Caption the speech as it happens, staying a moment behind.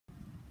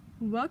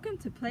Welcome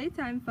to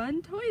Playtime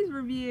Fun Toys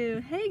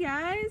Review. Hey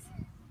guys!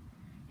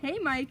 Hey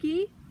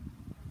Mikey!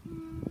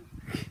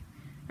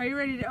 Are you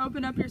ready to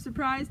open up your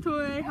surprise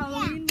toy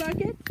Halloween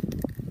bucket?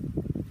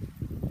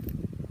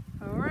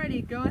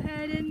 Alrighty, go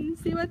ahead and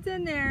see what's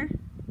in there.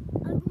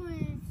 I'm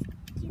going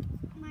to get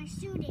my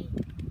shooting.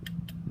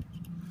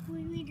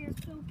 We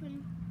just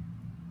open.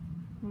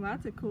 Well,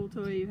 that's a cool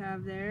toy you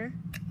have there.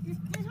 This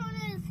one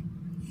is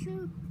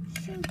shooting.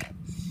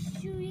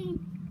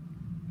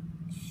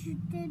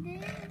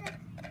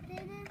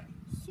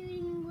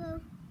 Shooting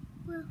will.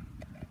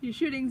 You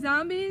shooting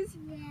zombies?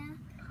 Yeah.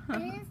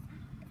 It is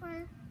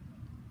for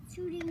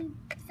shooting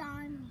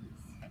zombies.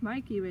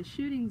 Mikey was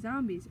shooting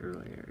zombies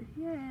earlier.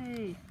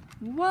 Yay!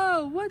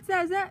 Whoa, what's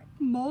that? Is that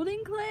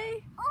molding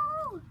clay?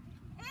 Oh,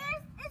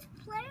 it's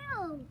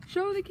Play-Doh.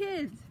 Show the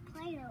kids.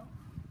 Play-Doh.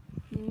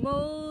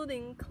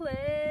 Molding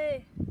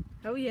clay.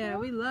 Oh yeah,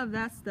 we love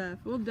that stuff.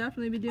 We'll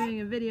definitely be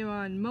doing a video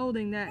on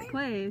molding that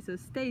clay, so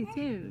stay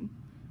tuned.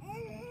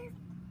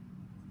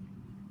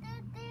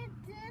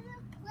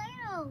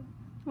 Play-Doh.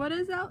 What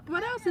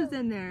else is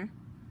in there?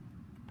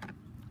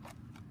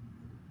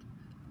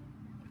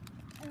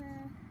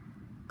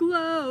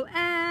 Glow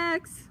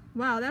Axe.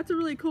 Wow, that's a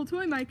really cool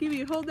toy, Mikey. Will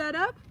you hold that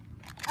up?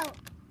 Oh.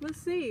 Let's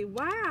see.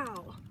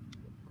 Wow.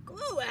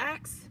 Glow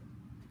Axe.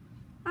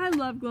 I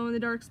love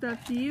glow-in-the-dark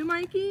stuff. Do you,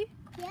 Mikey?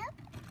 Yep.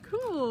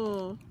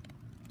 Cool.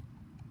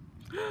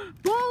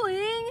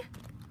 Bowling!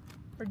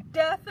 We're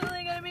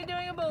definitely going to be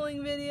doing a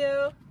bowling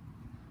video.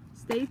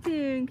 Stay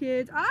tuned,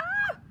 kids. Ah!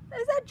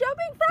 Is that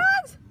jumping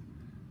frogs?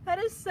 That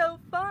is so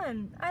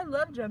fun. I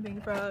love jumping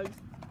frogs.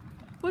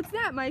 What's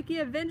that, Mikey?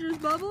 Avengers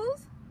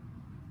Bubbles?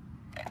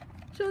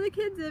 Show the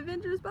kids the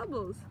Avengers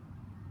Bubbles.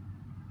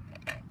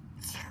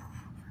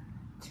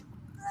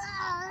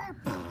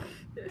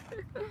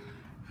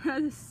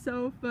 That is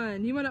so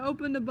fun. You want to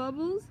open the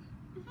bubbles?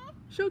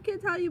 Show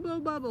kids how you blow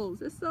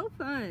bubbles. It's so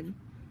fun.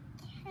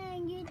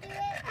 Can you do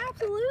it?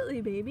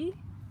 Absolutely, baby.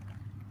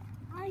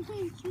 I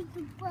can shoot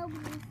the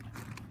bubbles.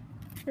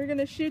 You're going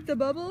to shoot the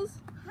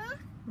bubbles? Huh?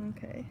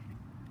 Okay.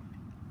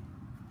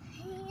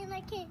 And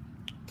I can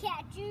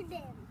catch you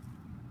them.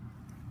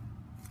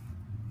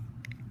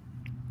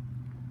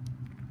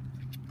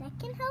 That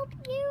can help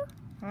you?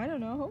 I don't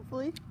know,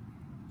 hopefully.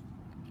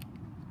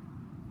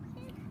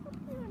 I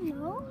don't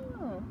know.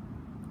 Oh.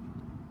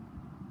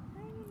 I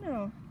don't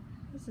know.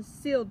 This is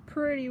sealed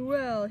pretty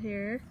well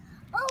here.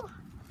 Oh,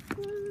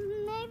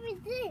 maybe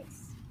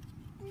this.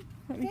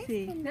 Let me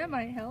see. Can That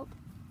might help.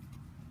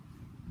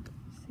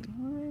 Let's see.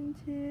 1,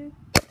 2,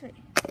 3.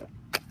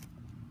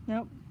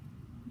 Nope.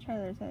 Try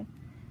the other side.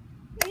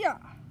 Yeah.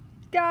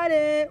 Got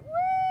it.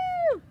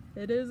 Woo!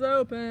 It is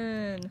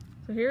open.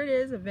 So here it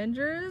is.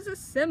 Avengers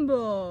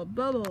Assemble.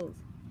 Bubbles.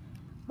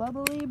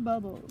 Bubbly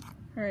bubbles.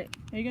 Alright.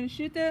 Are you going to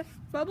shoot the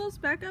bubbles?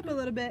 Back up a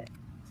little bit.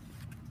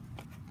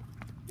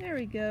 There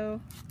we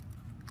go.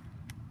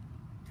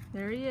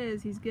 There he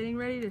is. He's getting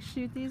ready to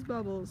shoot these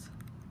bubbles.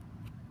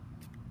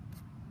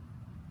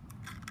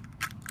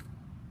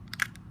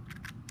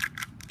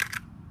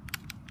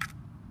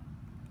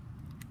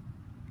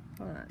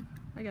 Hold on.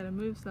 I gotta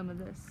move some of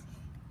this.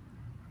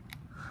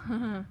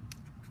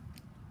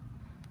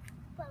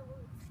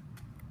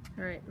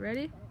 Alright,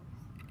 ready?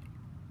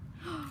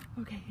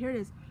 Okay, here it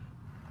is.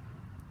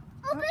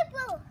 Oh, big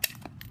bubble.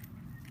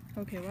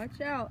 Okay,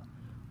 watch out.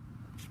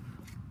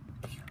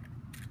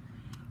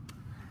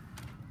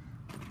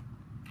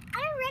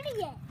 I'm ready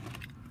yet.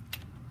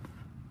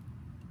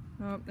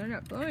 Oh, they're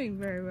not blowing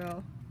very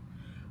well.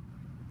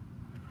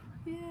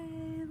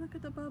 Yay, look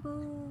at the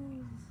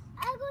bubbles.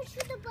 I'm going to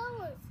shoot the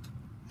bubbles.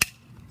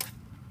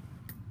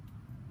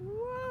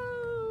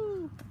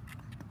 Whoa!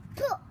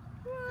 Cool.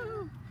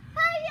 Whoa!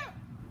 Hurry.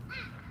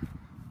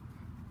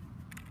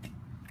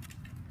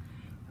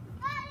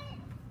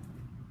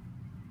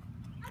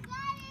 I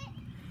got it.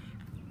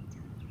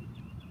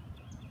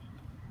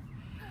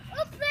 A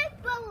big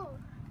bubble.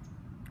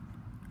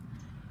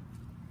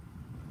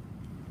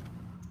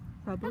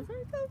 Bubbles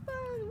are so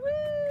fun!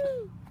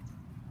 Woo!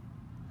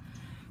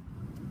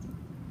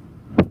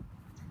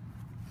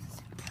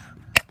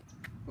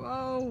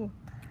 Whoa!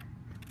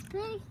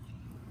 Big.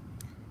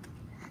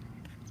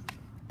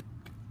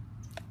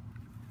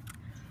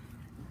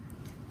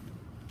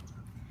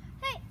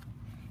 Hey,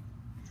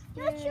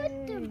 go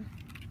shoot them.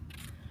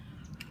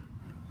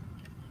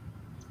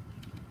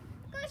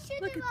 Go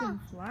shoot Look them at them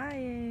off.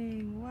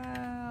 flying!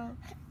 Wow!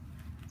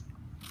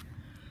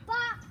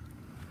 But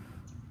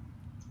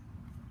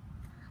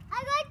I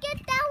gotta get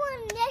that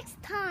one next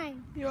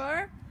time. You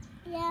are?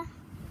 Yeah.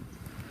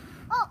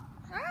 Oh.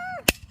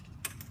 Ah!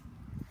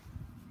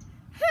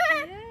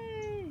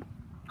 Yay!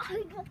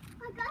 I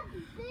got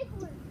the big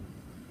one.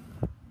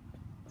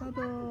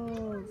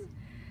 Bubbles.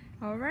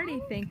 Alrighty,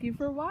 thank you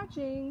for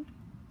watching.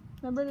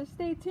 Remember to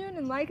stay tuned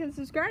and like and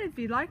subscribe if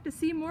you'd like to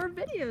see more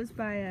videos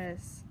by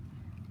us.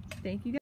 Thank you guys.